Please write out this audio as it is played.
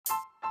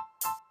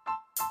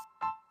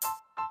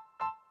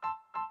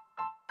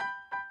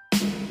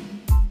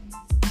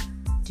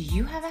Do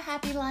you have a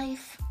happy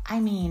life? I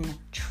mean,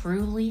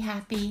 truly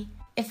happy?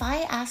 If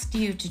I asked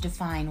you to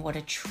define what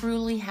a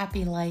truly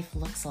happy life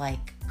looks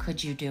like,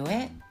 could you do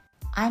it?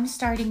 I'm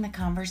starting the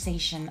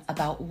conversation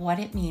about what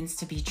it means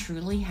to be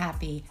truly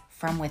happy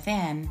from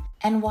within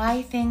and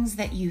why things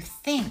that you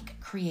think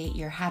create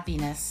your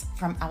happiness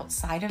from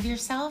outside of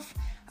yourself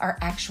are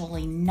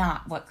actually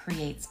not what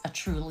creates a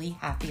truly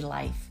happy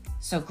life.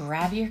 So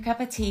grab your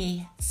cup of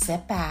tea,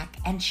 sit back,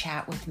 and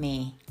chat with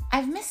me.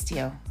 I've missed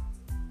you.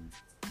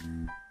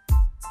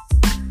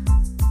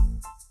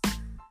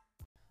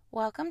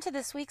 Welcome to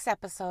this week's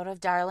episode of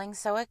Darling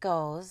So It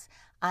Goes.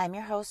 I'm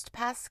your host,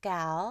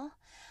 Pascal.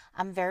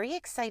 I'm very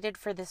excited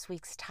for this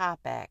week's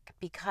topic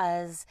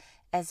because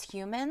as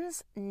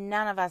humans,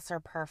 none of us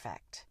are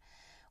perfect.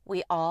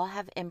 We all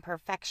have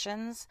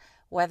imperfections,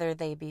 whether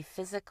they be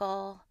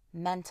physical,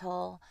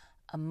 mental,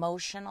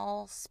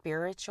 emotional,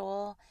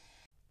 spiritual,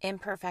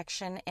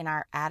 imperfection in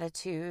our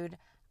attitude,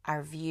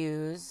 our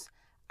views,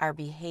 our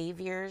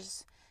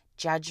behaviors,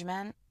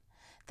 judgment.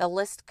 The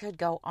list could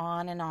go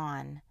on and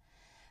on.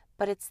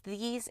 But it's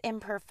these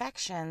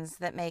imperfections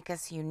that make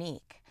us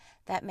unique,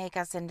 that make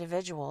us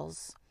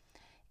individuals.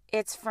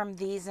 It's from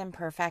these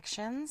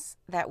imperfections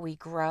that we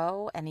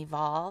grow and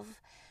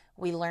evolve,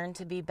 we learn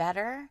to be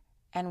better,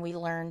 and we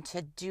learn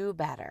to do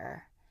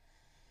better.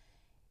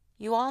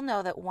 You all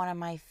know that one of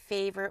my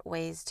favorite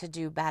ways to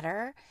do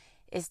better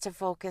is to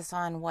focus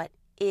on what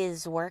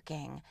is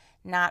working,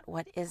 not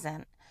what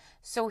isn't.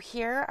 So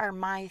here are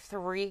my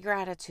 3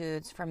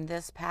 gratitudes from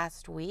this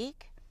past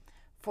week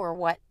for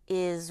what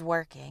is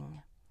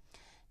working.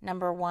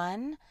 Number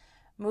 1,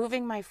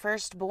 moving my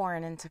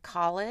firstborn into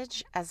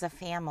college as a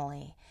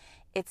family.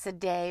 It's a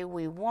day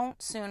we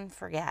won't soon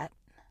forget.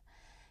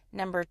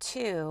 Number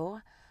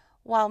 2,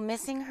 while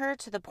missing her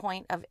to the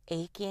point of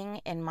aching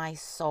in my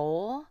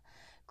soul,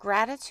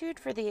 gratitude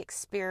for the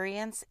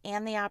experience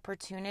and the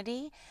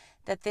opportunity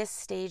that this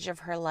stage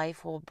of her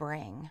life will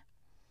bring.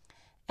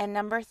 And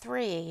number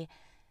 3,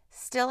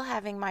 still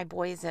having my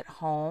boys at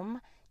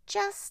home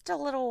just a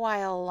little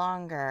while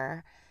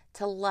longer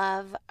to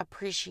love,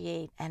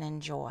 appreciate, and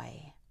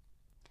enjoy.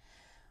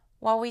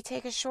 While we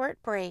take a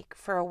short break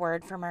for a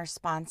word from our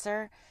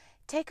sponsor,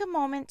 take a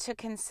moment to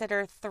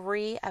consider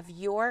 3 of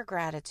your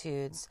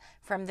gratitudes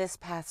from this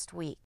past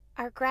week.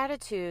 Our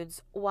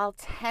gratitudes, while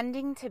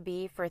tending to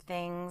be for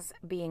things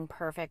being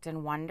perfect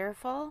and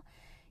wonderful,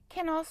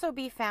 can also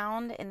be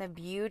found in the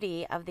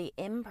beauty of the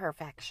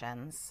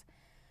imperfections.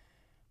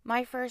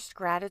 My first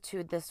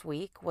gratitude this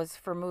week was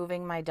for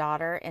moving my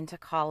daughter into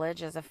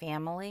college as a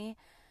family.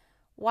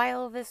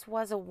 While this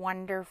was a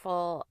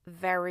wonderful,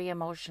 very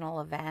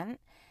emotional event,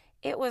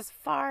 it was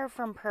far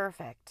from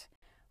perfect.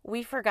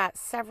 We forgot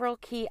several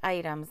key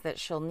items that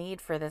she'll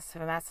need for this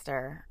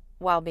semester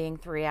while being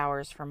 3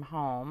 hours from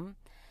home.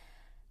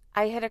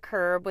 I hit a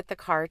curb with the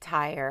car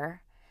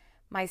tire.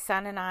 My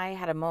son and I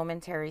had a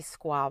momentary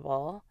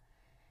squabble.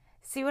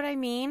 See what I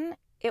mean?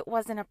 It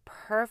wasn't a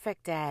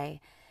perfect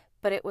day,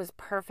 but it was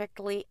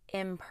perfectly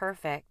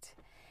imperfect.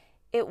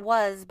 It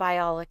was, by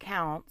all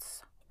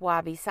accounts,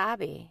 Wabi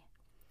Sabi.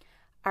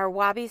 Our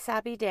Wabi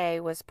Sabi day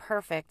was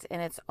perfect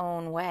in its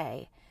own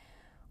way.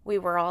 We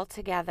were all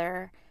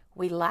together,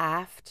 we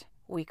laughed,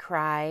 we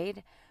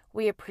cried,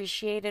 we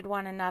appreciated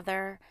one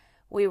another,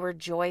 we were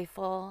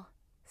joyful,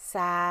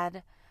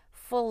 sad,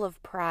 full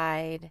of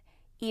pride,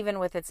 even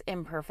with its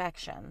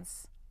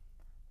imperfections.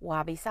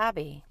 Wabi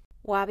Sabi.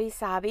 Wabi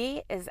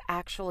Sabi is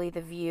actually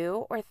the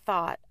view or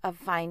thought of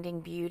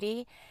finding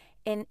beauty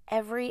in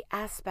every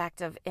aspect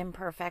of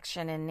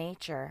imperfection in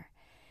nature.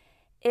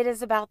 It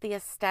is about the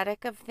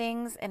aesthetic of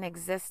things in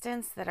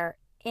existence that are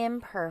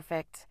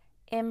imperfect,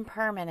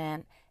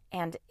 impermanent,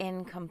 and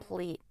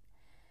incomplete.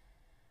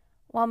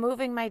 While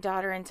moving my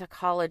daughter into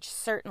college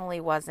certainly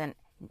wasn't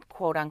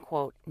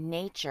quote-unquote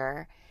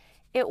nature,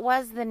 it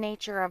was the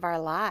nature of our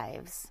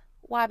lives.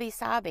 Wabi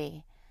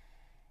Sabi.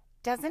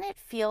 Doesn't it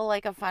feel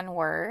like a fun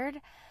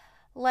word?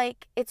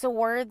 Like it's a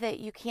word that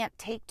you can't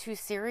take too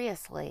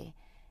seriously.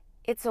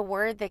 It's a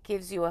word that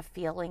gives you a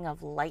feeling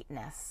of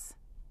lightness.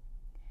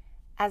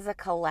 As a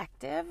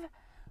collective,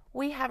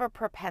 we have a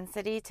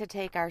propensity to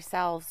take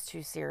ourselves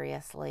too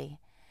seriously.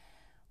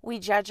 We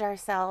judge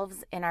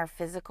ourselves in our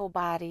physical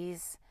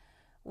bodies.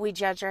 We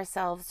judge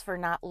ourselves for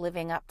not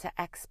living up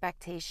to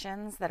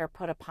expectations that are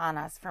put upon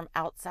us from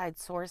outside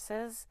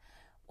sources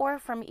or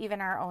from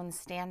even our own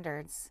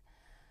standards.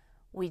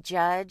 We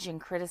judge and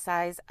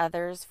criticize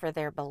others for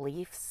their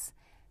beliefs,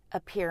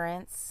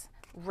 appearance,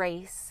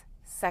 race,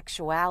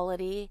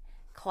 sexuality,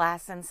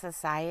 class, and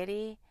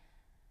society.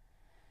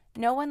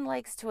 No one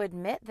likes to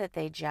admit that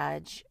they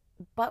judge,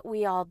 but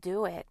we all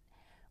do it.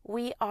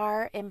 We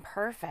are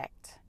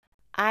imperfect.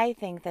 I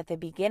think that the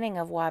beginning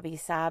of Wabi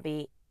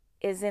Sabi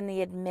is in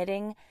the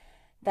admitting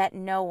that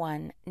no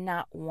one,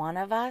 not one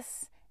of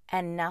us,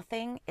 and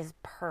nothing is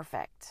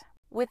perfect.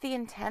 With the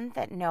intent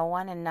that no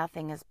one and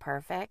nothing is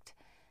perfect,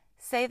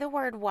 say the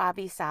word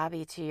Wabi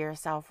Sabi to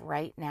yourself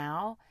right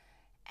now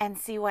and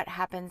see what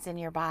happens in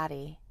your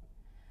body.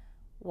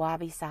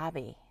 Wabi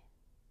Sabi.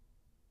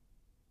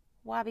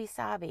 Wabi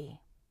Sabi.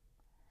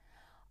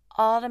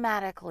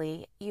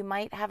 automatically you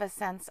might have a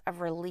sense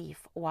of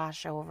relief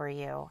wash over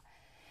you.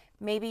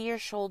 Maybe your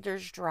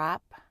shoulders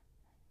drop.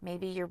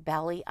 Maybe your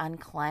belly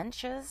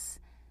unclenches.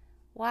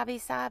 Wabi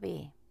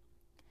Sabi.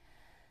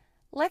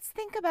 Let's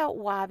think about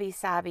Wabi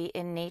Sabi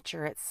in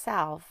nature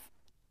itself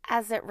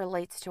as it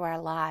relates to our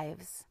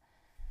lives.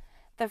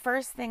 The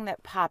first thing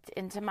that popped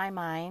into my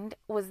mind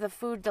was the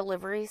food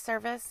delivery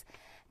service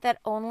that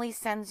only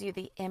sends you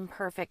the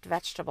imperfect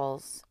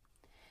vegetables.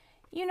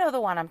 You know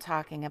the one I'm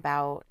talking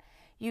about.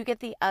 You get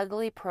the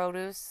ugly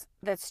produce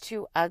that's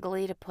too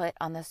ugly to put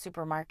on the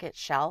supermarket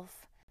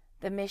shelf,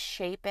 the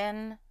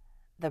misshapen,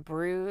 the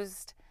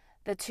bruised,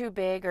 the too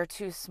big or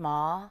too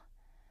small.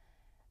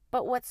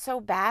 But what's so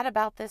bad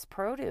about this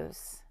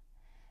produce?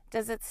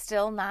 Does it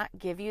still not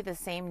give you the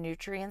same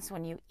nutrients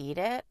when you eat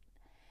it?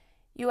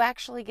 You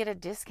actually get a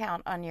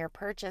discount on your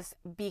purchase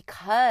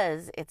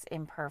because it's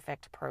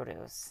imperfect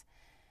produce.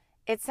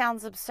 It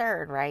sounds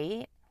absurd,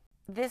 right?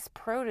 This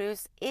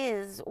produce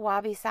is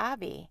Wabi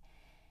Sabi.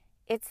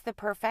 It's the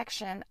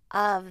perfection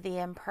of the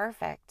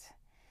imperfect.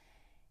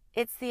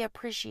 It's the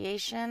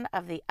appreciation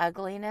of the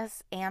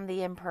ugliness and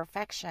the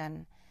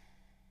imperfection.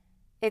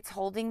 It's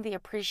holding the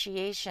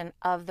appreciation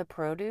of the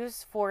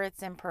produce for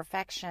its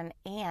imperfection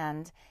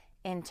and,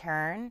 in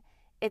turn,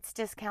 its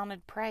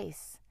discounted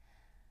price.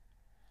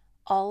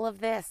 All of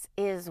this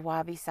is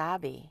Wabi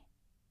Sabi.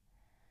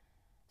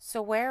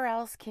 So where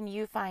else can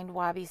you find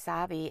Wabi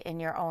Sabi in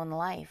your own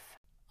life?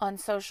 On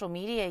social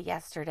media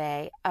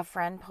yesterday, a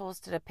friend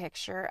posted a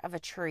picture of a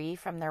tree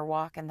from their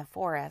walk in the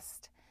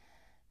forest.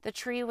 The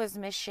tree was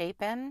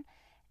misshapen,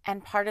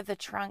 and part of the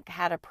trunk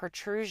had a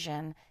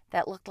protrusion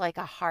that looked like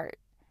a heart.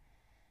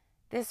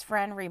 This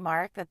friend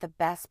remarked that the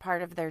best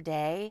part of their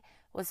day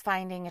was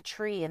finding a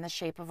tree in the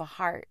shape of a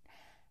heart.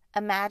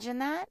 Imagine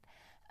that?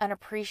 An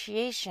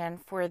appreciation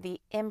for the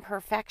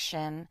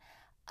imperfection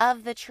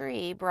of the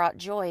tree brought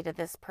joy to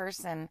this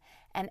person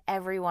and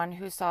everyone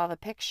who saw the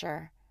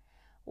picture.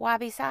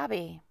 Wabi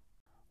Sabi.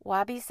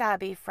 Wabi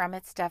Sabi, from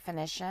its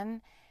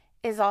definition,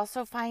 is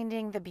also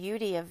finding the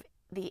beauty of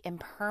the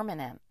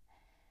impermanent.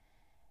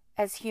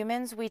 As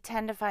humans, we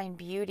tend to find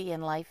beauty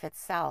in life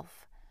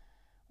itself.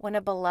 When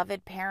a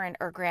beloved parent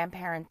or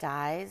grandparent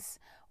dies,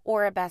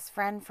 or a best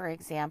friend, for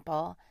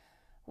example,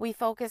 we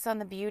focus on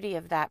the beauty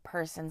of that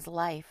person's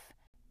life.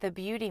 The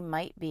beauty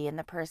might be in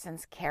the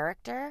person's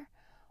character,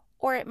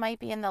 or it might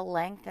be in the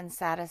length and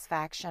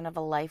satisfaction of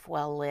a life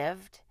well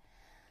lived.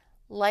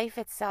 Life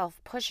itself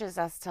pushes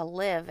us to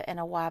live in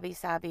a Wabi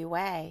Sabi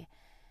way,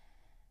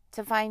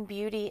 to find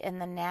beauty in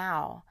the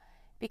now,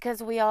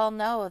 because we all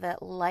know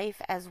that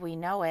life as we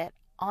know it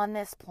on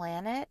this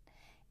planet,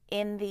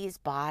 in these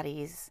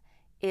bodies,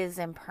 is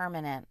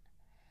impermanent.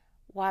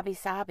 Wabi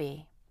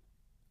Sabi.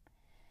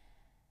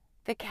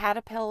 The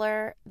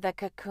caterpillar, the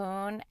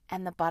cocoon,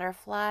 and the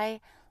butterfly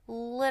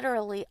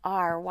literally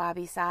are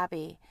Wabi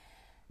Sabi.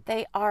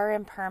 They are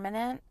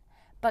impermanent,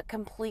 but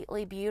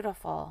completely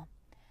beautiful.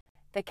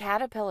 The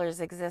caterpillar's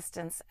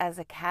existence as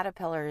a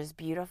caterpillar is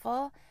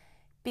beautiful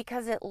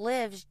because it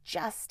lives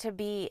just to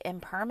be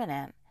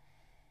impermanent.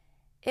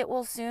 It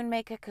will soon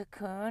make a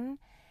cocoon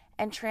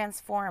and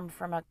transform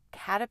from a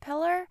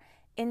caterpillar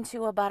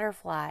into a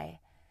butterfly.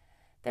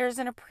 There's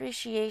an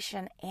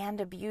appreciation and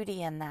a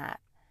beauty in that.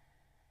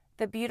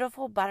 The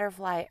beautiful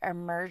butterfly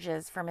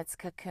emerges from its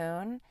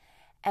cocoon,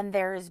 and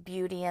there is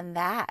beauty in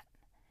that.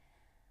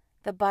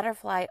 The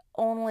butterfly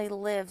only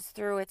lives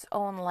through its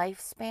own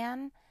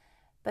lifespan,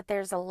 but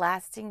there's a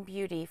lasting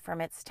beauty from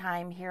its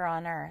time here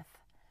on earth.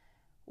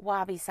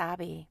 Wabi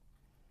Sabi.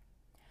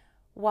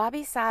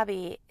 Wabi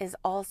Sabi is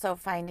also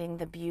finding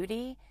the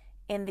beauty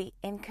in the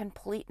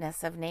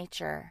incompleteness of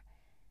nature.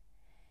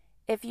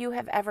 If you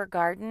have ever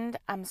gardened,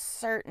 I'm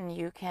certain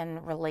you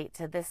can relate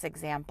to this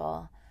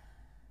example.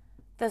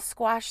 The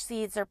squash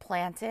seeds are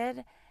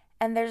planted,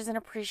 and there's an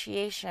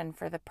appreciation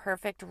for the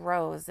perfect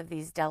rows of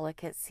these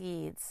delicate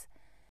seeds.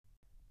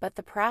 But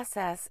the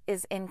process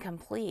is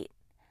incomplete.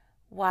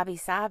 Wabi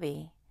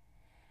Sabi.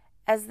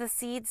 As the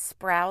seeds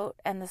sprout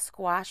and the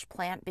squash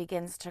plant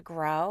begins to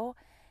grow,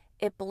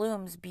 it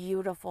blooms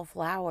beautiful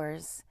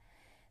flowers.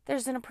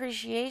 There's an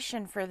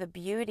appreciation for the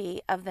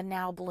beauty of the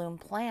now bloom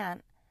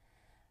plant,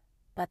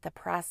 but the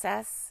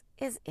process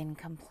is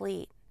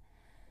incomplete.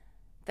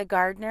 The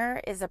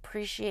gardener is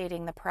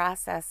appreciating the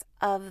process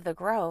of the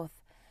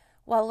growth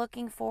while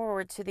looking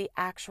forward to the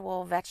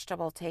actual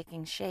vegetable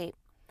taking shape.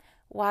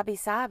 Wabi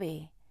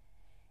Sabi.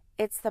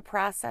 It's the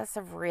process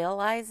of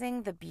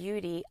realizing the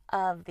beauty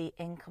of the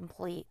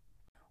incomplete.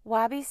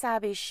 Wabi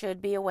Sabi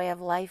should be a way of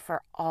life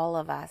for all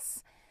of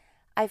us.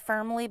 I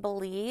firmly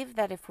believe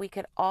that if we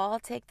could all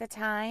take the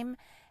time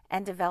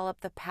and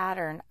develop the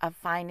pattern of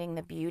finding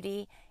the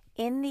beauty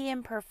in the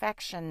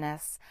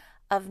imperfectionness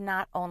of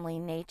not only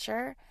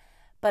nature,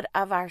 but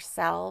of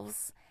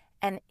ourselves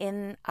and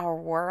in our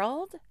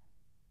world,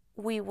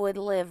 we would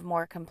live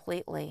more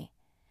completely.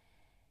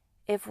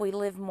 If we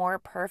live more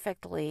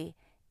perfectly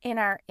in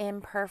our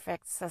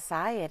imperfect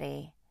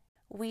society,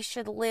 we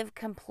should live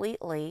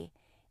completely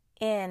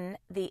in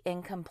the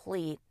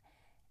incomplete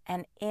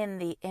and in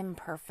the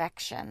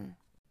imperfection.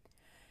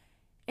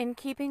 In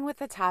keeping with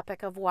the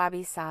topic of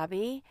Wabi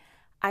Sabi,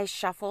 I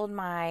shuffled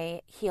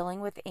my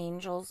Healing with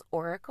Angels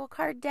Oracle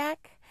card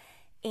deck,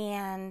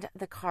 and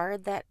the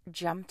card that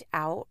jumped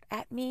out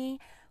at me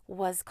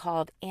was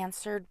called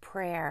Answered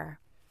Prayer.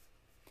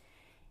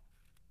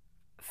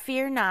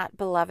 Fear not,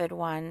 beloved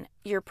one,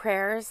 your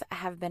prayers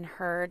have been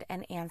heard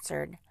and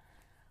answered.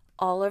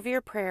 All of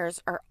your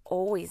prayers are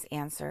always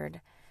answered.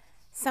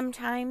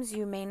 Sometimes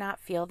you may not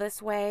feel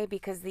this way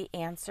because the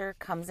answer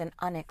comes in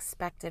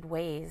unexpected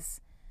ways.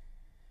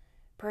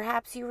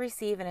 Perhaps you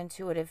receive an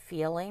intuitive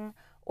feeling,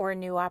 or a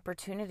new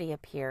opportunity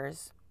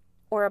appears,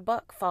 or a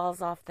book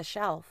falls off the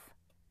shelf.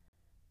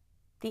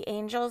 The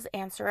angels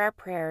answer our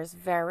prayers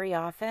very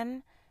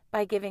often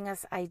by giving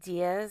us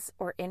ideas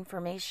or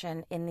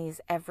information in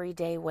these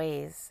everyday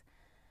ways.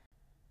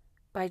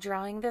 By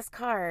drawing this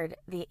card,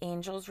 the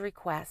angels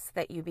request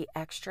that you be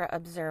extra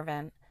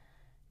observant.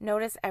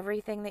 Notice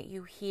everything that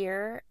you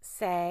hear,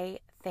 say,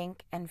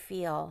 think, and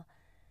feel.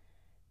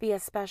 Be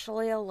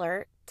especially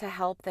alert to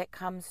help that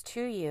comes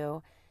to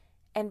you,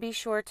 and be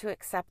sure to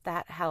accept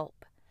that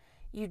help.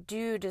 You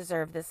do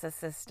deserve this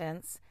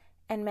assistance,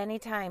 and many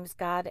times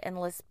God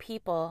enlists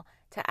people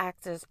to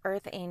act as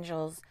earth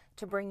angels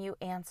to bring you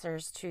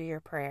answers to your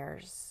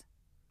prayers.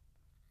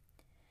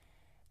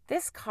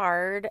 This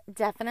card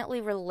definitely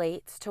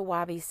relates to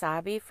Wabi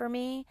Sabi for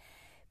me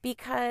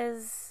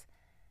because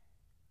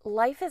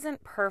life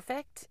isn't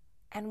perfect,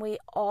 and we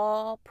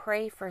all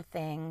pray for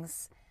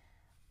things.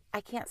 I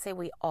can't say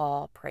we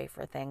all pray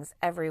for things.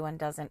 Everyone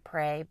doesn't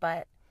pray,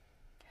 but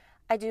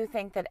I do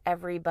think that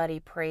everybody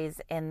prays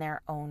in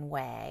their own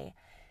way.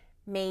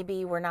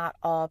 Maybe we're not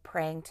all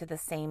praying to the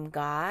same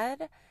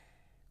God,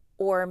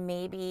 or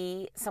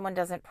maybe someone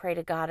doesn't pray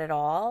to God at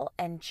all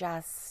and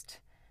just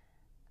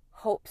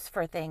hopes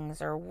for things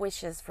or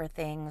wishes for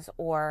things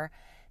or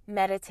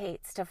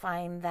meditates to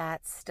find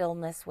that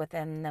stillness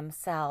within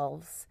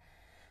themselves.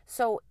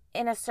 So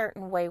in a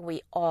certain way,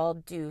 we all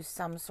do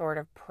some sort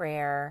of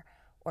prayer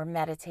or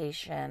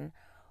meditation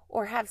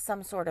or have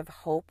some sort of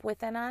hope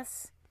within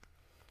us.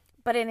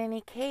 But in any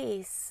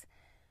case,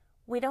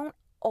 we don't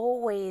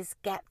always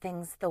get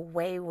things the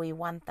way we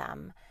want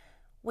them.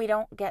 We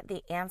don't get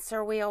the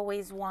answer we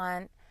always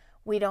want.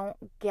 We don't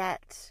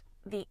get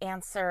the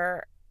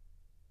answer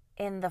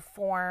in the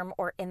form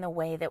or in the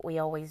way that we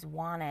always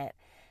want it.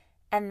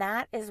 And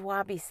that is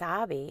Wabi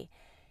Sabi.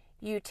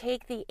 You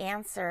take the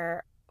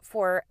answer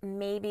for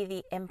maybe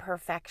the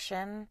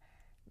imperfection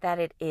that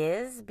it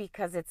is,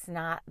 because it's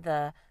not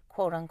the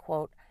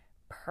quote-unquote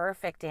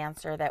perfect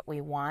answer that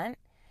we want.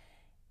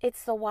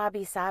 It's the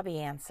Wabi Sabi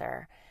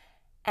answer.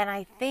 And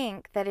I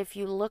think that if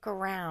you look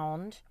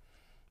around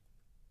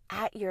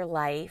at your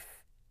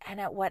life and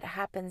at what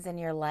happens in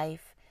your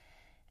life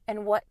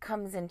and what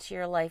comes into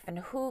your life and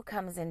who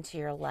comes into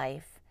your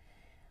life,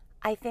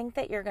 I think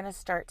that you're going to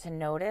start to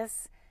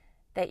notice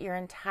that your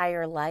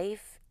entire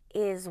life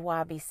is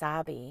Wabi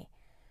Sabi.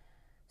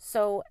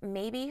 So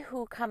maybe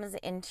who comes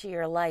into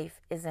your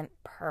life isn't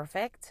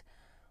perfect,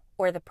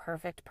 or the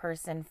perfect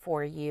person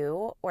for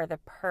you, or the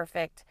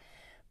perfect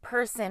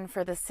person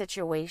for the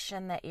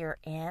situation that you're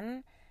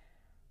in.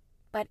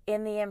 But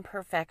in the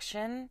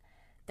imperfection,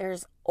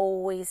 there's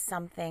always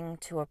something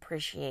to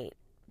appreciate.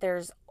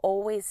 There's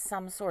always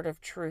some sort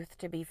of truth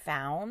to be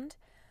found.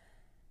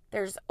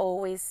 There's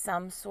always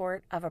some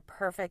sort of a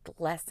perfect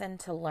lesson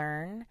to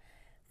learn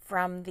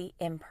from the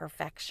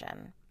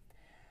imperfection.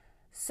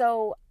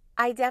 So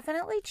I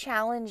definitely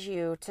challenge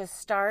you to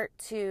start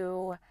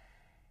to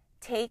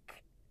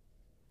take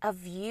a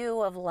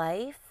view of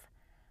life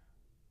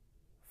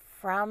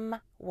from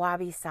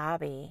Wabi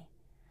Sabi.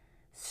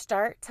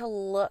 Start to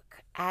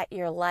look at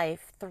your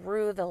life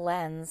through the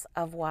lens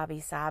of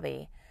Wabi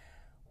Sabi.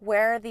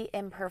 Where are the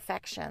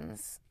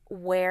imperfections?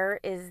 Where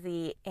is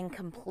the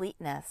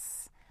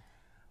incompleteness?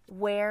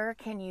 Where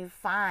can you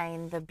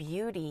find the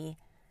beauty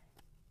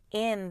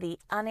in the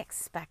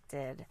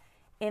unexpected,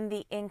 in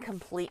the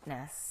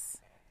incompleteness?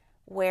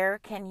 Where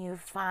can you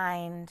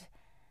find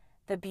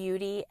the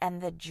beauty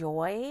and the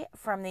joy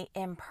from the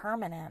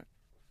impermanent?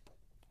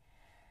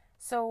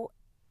 So,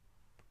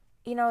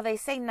 they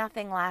say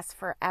nothing lasts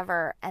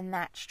forever, and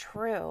that's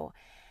true.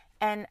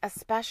 And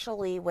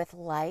especially with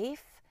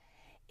life,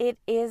 it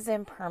is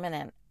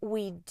impermanent.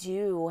 We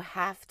do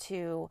have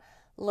to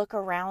look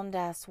around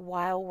us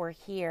while we're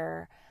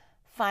here,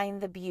 find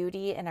the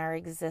beauty in our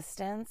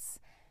existence,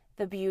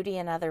 the beauty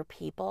in other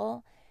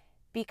people,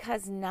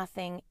 because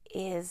nothing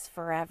is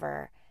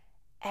forever.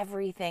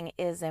 Everything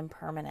is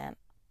impermanent.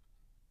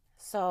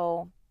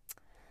 So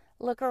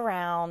look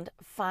around,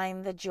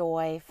 find the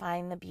joy,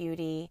 find the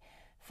beauty,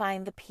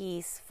 find the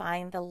peace,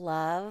 find the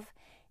love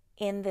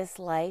in this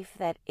life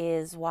that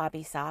is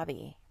Wabi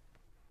Sabi.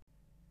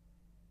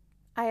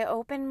 I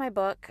opened my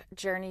book,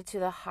 Journey to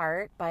the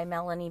Heart by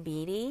Melanie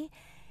Beattie,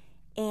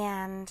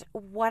 and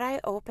what I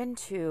opened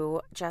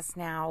to just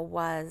now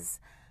was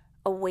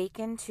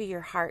awaken to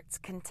your heart's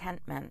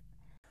contentment.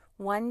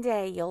 One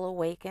day you'll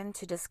awaken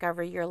to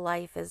discover your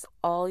life is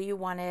all you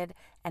wanted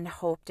and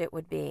hoped it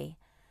would be.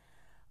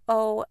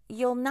 Oh,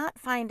 you'll not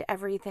find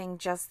everything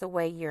just the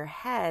way your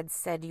head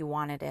said you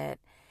wanted it.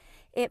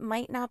 It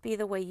might not be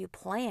the way you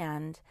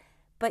planned,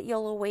 but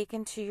you'll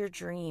awaken to your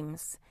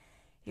dreams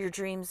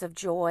of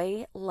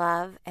joy,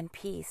 love, and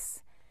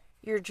peace,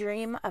 your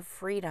dream of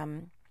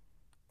freedom.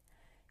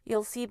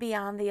 You'll see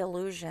beyond the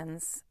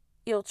illusions.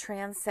 You'll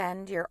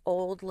transcend your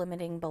old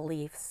limiting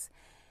beliefs.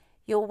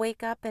 You'll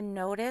wake up and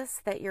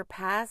notice that your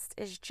past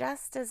is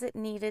just as it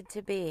needed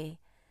to be.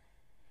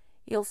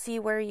 You'll see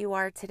where you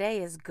are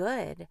today is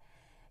good.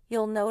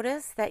 You'll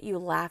notice that you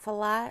laugh a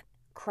lot,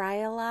 cry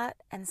a lot,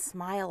 and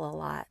smile a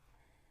lot.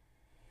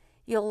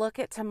 You'll look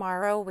at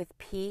tomorrow with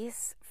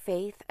peace,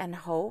 faith, and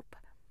hope,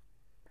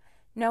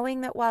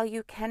 knowing that while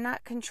you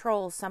cannot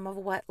control some of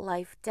what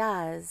life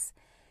does,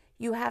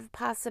 you have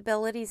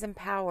possibilities and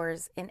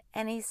powers in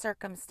any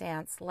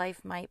circumstance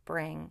life might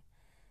bring.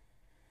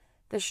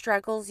 The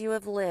struggles you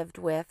have lived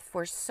with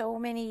for so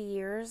many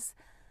years,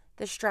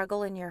 the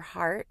struggle in your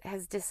heart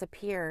has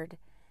disappeared.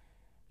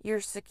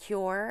 You're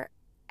secure,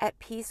 at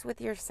peace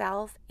with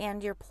yourself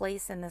and your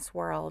place in this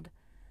world.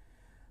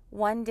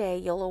 One day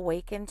you'll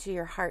awaken to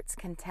your heart's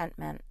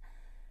contentment.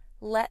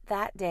 Let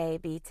that day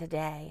be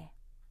today.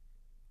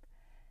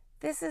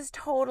 This is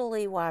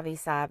totally Wabi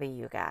Sabi,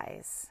 you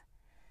guys.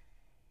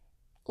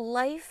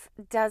 Life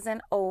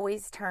doesn't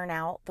always turn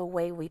out the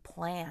way we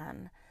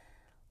plan.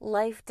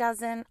 Life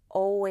doesn't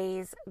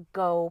always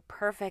go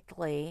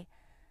perfectly.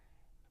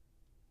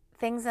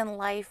 Things in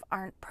life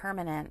aren't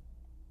permanent.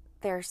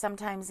 They're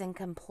sometimes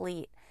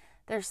incomplete.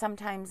 They're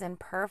sometimes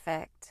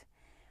imperfect.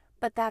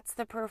 But that's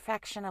the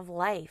perfection of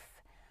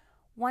life.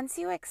 Once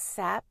you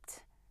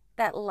accept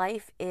that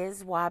life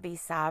is Wabi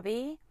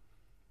Sabi,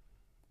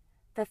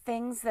 the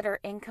things that are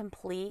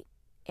incomplete,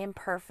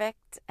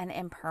 imperfect, and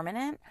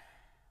impermanent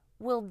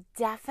will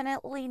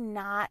definitely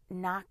not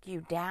knock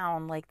you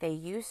down like they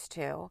used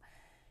to.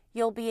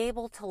 You'll be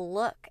able to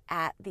look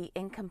at the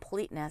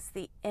incompleteness,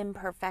 the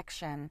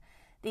imperfection,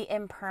 the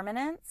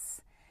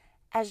impermanence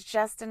as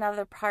just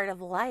another part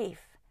of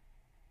life.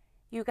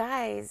 You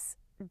guys,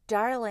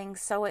 darling,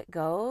 so it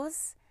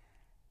goes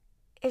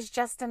is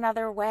just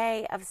another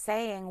way of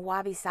saying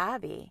Wabi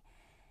Sabi.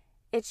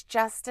 It's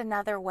just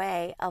another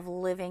way of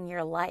living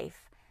your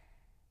life.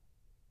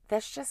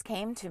 This just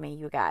came to me,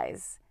 you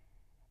guys.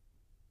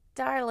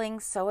 Darling,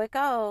 so it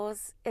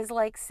goes is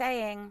like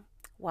saying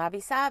Wabi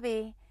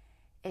Sabi.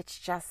 It's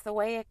just the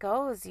way it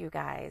goes, you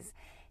guys.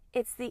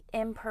 It's the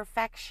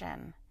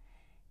imperfection.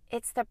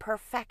 It's the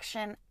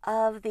perfection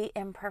of the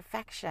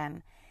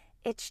imperfection.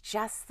 It's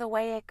just the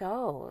way it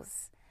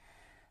goes.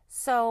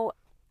 So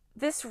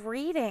this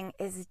reading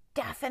is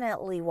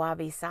definitely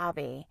Wabi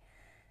Sabi.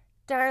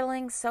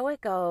 Darling, so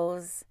it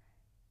goes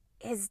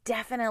is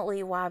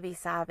definitely Wabi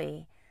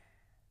Sabi.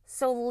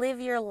 So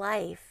live your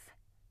life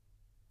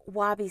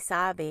Wabi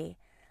Sabi.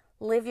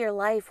 Live your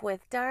life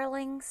with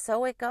darling,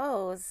 so it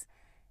goes,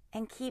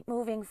 and keep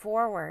moving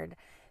forward,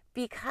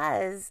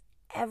 because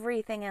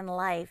everything in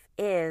life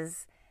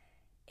is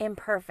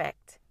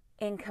imperfect,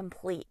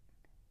 incomplete,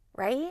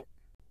 right?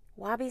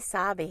 Wabi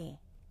Sabi.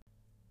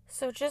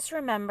 So just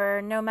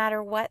remember, no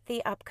matter what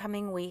the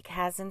upcoming week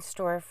has in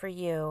store for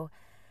you,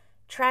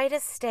 try to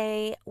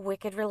stay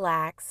wicked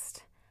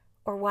relaxed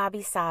or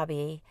Wabi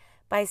Sabi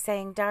by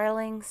saying,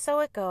 darling, so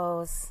it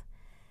goes.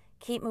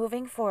 Keep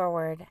moving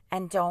forward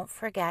and don't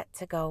forget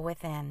to go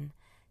within.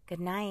 Good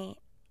night.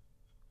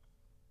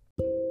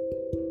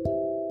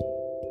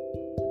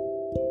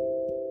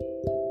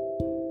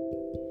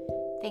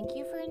 Thank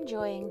you for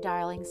enjoying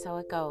Darling, So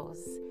It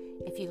Goes.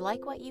 If you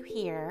like what you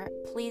hear,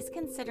 please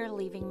consider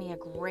leaving me a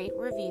great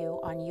review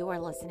on your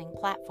listening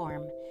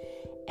platform.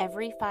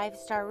 Every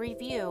 5-star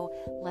review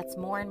lets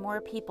more and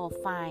more people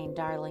find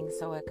Darling,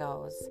 So It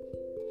Goes.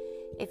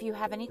 If you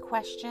have any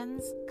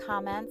questions,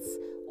 comments,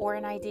 or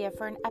an idea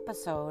for an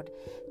episode,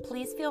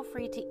 please feel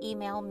free to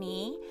email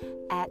me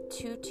at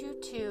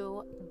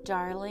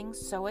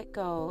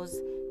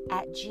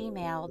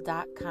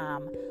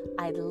 222darlingsoitgoes@gmail.com.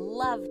 I'd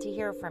love to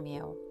hear from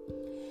you.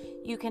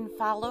 You can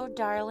follow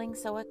Darling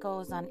So It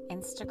Goes on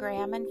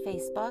Instagram and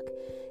Facebook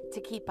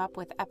to keep up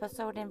with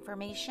episode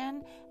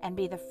information and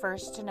be the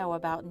first to know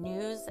about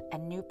news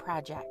and new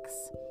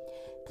projects.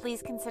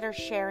 Please consider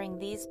sharing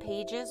these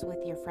pages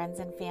with your friends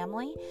and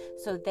family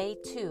so they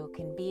too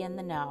can be in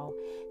the know.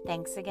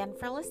 Thanks again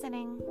for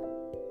listening.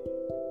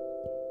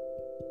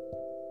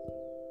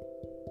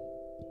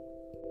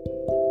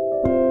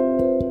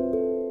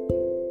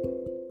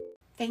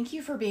 Thank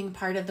you for being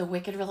part of the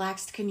Wicked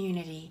Relaxed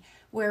community,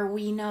 where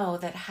we know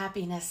that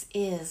happiness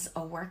is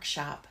a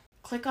workshop.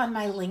 Click on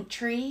my link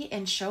tree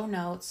and show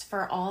notes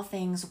for all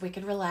things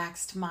Wicked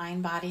Relaxed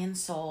mind, body, and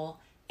soul,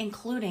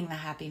 including the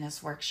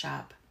happiness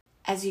workshop.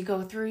 As you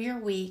go through your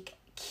week,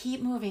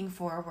 keep moving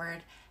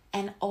forward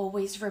and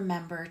always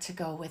remember to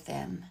go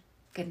within.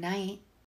 Good night.